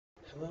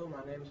Hello,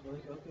 my name is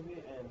Malik,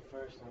 and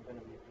first I'm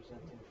going to be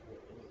presenting for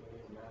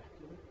Integrated Math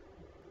 2.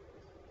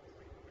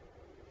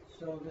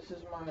 So this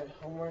is my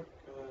homework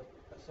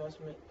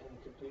assessment and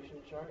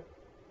completion chart,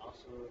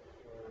 also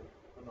for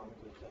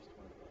phenometer test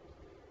 1.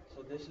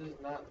 So this is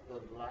not the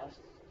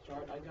last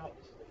chart I got,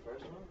 this is the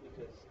first one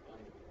because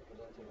I'm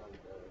presenting on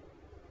the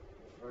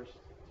first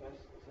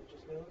test essential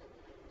skills.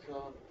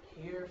 So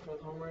here for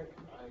the homework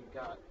I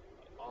got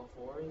all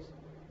fours,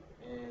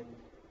 and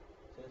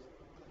it says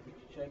you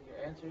check your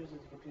answers as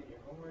you complete your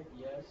homework,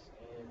 yes,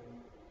 and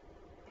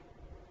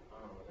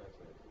I don't know what that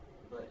says,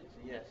 but it's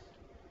a yes.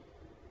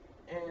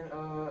 And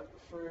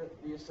for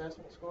the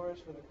assessment scores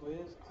for the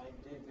quiz, I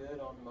did good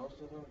on most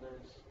of them.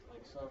 There's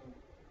like some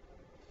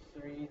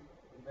 3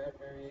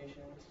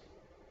 variations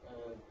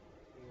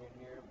here and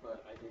here,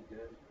 but I did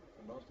good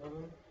for most of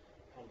them.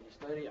 How did you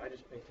study? I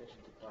just pay attention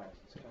to class.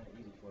 It's kind of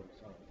easy for me,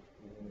 so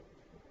I'm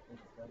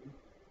study.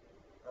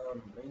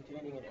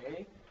 Maintaining an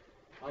A.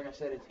 Like I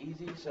said, it's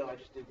easy, so I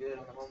just did good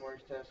on the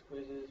homework, tests,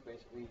 quizzes,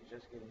 basically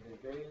just getting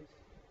good grades.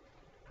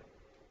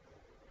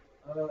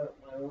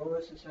 My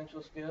lowest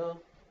essential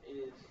skill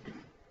is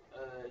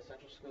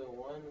essential skill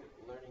 1,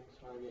 learning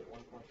target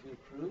 1.2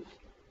 proofs.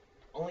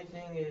 Only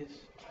thing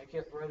is, I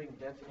kept writing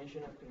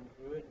definition of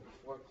congruent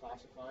before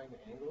classifying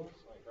the angles,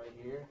 like right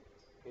here.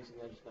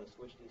 Basically, I just gotta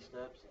switch these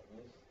steps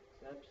and these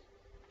steps.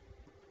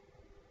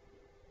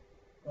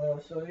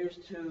 So here's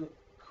 2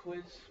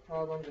 quiz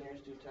problems and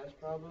here's 2 test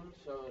problems.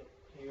 So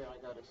here I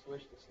gotta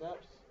switch the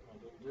steps, I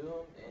didn't do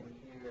them, and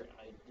here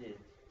I did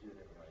do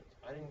them right.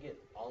 I didn't get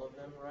all of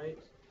them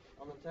right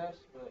on the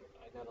test, but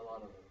I got a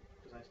lot of them,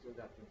 because I still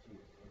got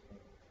confused.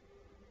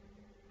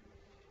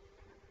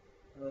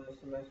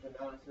 Semester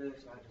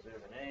analysis, I deserve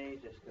an A,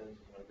 just because,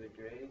 good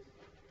grades.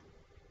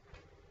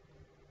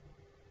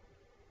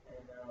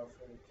 And now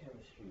for the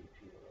chemistry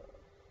PoL.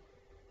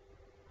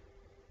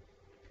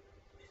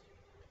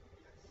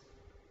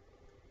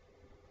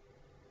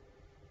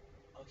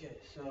 Okay,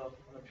 so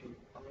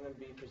I'm going to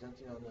be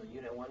presenting on the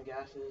Unit 1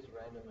 gases,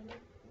 random and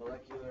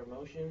molecular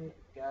motion,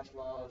 gas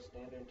laws,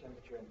 standard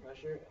temperature and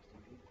pressure,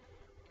 STP,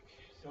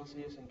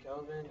 Celsius and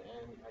Kelvin,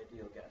 and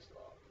ideal gas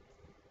law.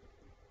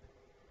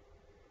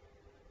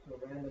 So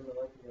random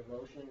molecular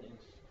motion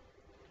is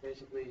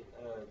basically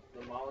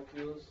the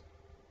molecules,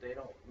 they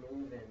don't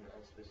move in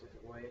a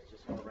specific way, it's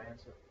just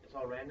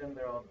all random,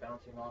 they're all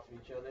bouncing off of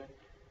each other,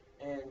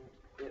 and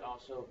it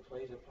also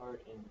plays a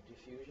part in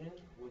diffusion,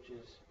 which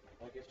is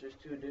like if there's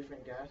 2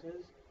 different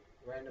gases,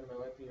 random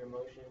molecular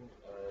motion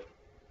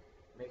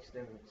makes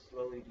them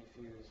slowly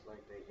diffuse,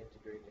 like they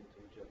integrate into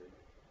each other.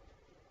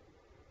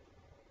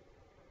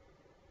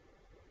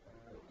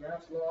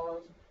 Gas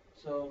laws.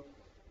 So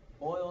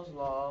Boyle's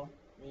law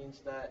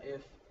means that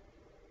if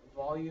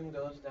volume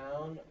goes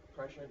down,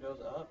 pressure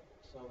goes up,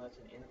 so that's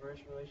an inverse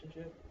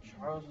relationship.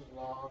 Charles's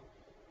law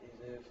is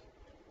if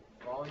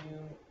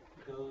volume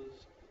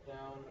goes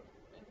down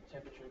and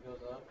temperature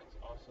goes up, it's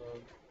also,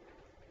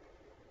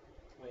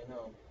 wait,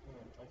 no,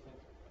 I think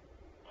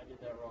I did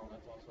that wrong.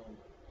 That's also an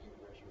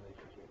inverse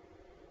relationship.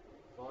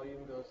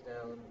 Volume goes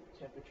down,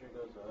 temperature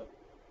goes up,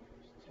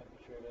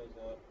 temperature goes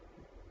up.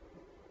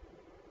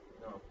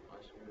 No,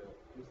 I screwed up.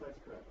 Yes, that's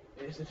correct.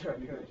 It is correct.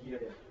 Yeah.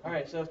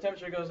 Alright, so if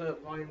temperature goes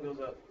up, volume goes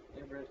up.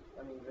 Direct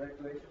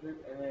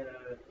relationship. And then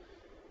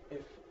if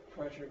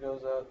pressure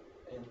goes up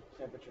and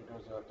temperature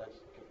goes up,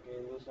 that's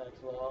Gay-Lussac's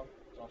law.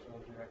 It's also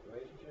a direct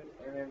relationship.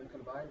 And then the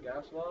combined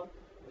gas law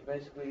is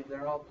basically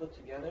they're all put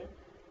together,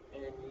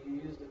 and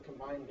you use the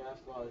combined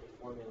gas law as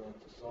a formula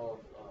to solve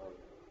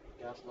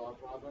gas law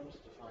problems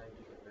to find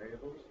different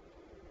variables.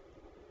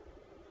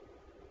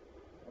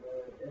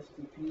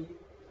 STP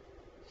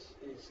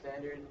is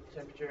standard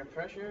temperature and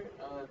pressure.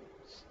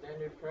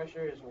 Standard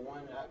pressure is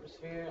 1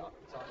 atmosphere.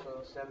 It's also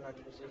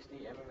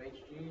 760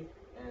 mmHg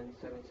and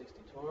 760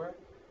 torr.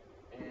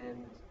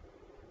 And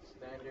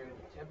standard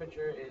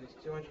temperature is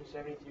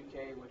 273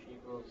 K, which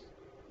equals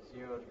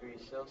 0 degrees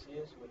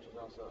Celsius, which is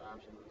also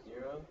absolute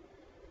 0.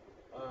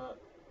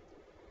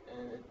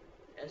 And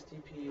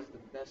STP is the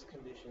best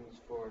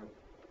conditions for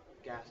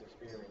gas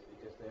experiments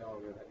because they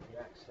all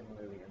react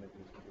similarly under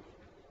these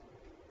conditions.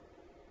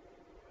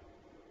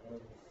 And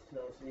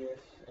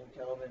Celsius and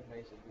Kelvin,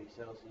 basically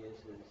Celsius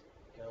is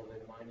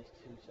Kelvin minus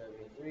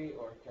 273,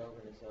 or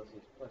Kelvin is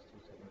Celsius plus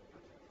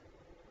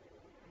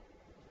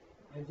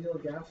 273. Ideal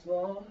gas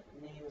law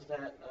means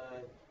that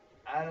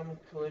atom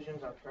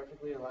collisions are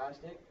perfectly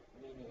elastic,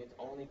 meaning it's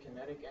only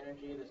kinetic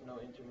energy, there's no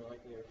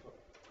intermolecular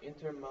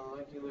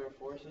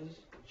forces,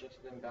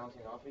 just them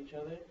bouncing off each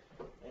other.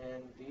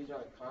 And these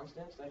are the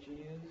constants that you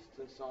use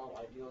to solve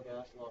ideal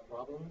gas law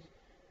problems.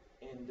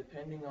 And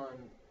depending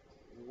on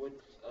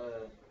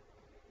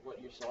what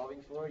you're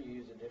solving for, you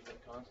use a different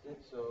constant.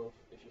 So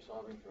if you're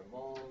solving for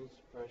moles,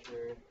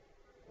 pressure,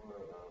 or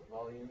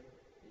volume,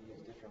 you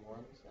use different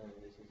ones. And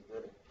this is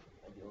the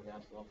ideal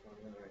gas law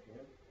formula right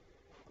here.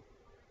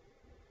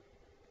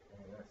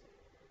 And that's it.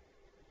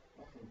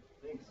 Awesome.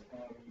 Thanks.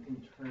 You can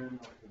turn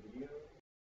off the video.